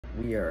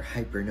We are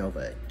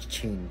Hypernova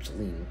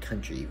changeling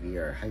country. We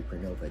are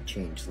Hypernova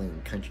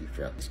changeling country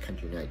throughout this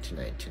country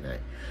tonight.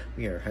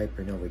 We are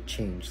Hypernova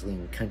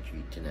changeling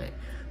country tonight.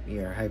 We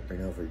are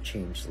Hypernova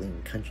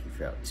changeling country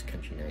throughout this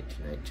country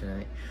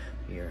tonight.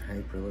 We are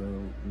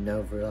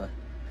Hypernova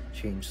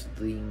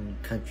changeling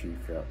country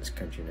throughout this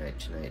country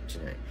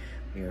tonight.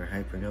 We are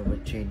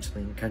Hypernova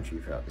changeling country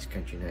throughout this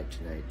country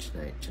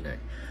tonight.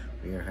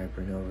 We are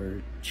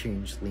Hypernova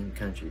changeling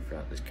country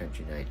throughout this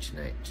country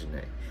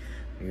tonight.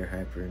 We are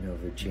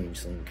Hypernova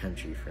changeling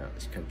country throughout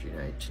this country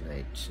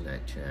tonight.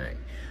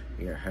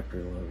 We are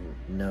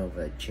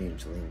Hypernova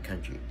changeling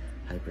country.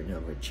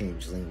 Hypernova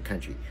changeling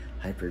country.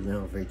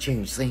 Hypernova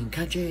changeling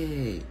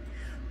country.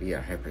 We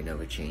are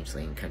Hypernova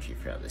changeling country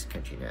throughout this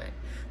country tonight.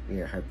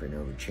 We are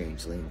Hypernova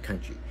changeling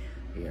country.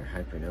 We are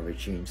Hypernova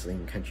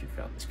changeling country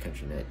throughout this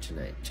country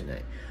tonight.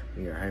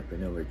 We are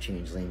Hypernova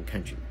changeling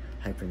country.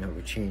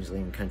 Hypernova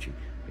changeling country.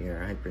 We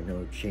are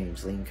Hypernova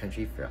changeling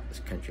country throughout this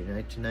country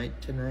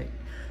tonight.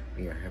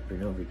 We are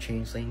Hypernova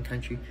changeling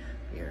country.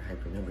 We are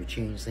Hypernova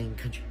changeling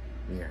country.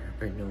 We are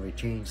Hypernova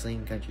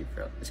changeling country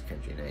throughout this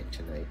country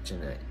tonight.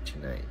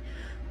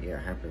 We are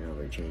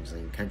Hypernova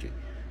changeling country.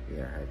 We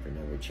are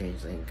Hypernova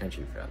changeling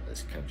country throughout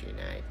this country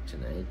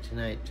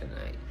tonight.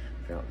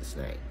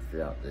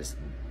 Throughout this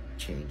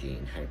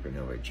changing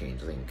Hypernova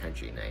changeling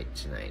country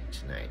tonight.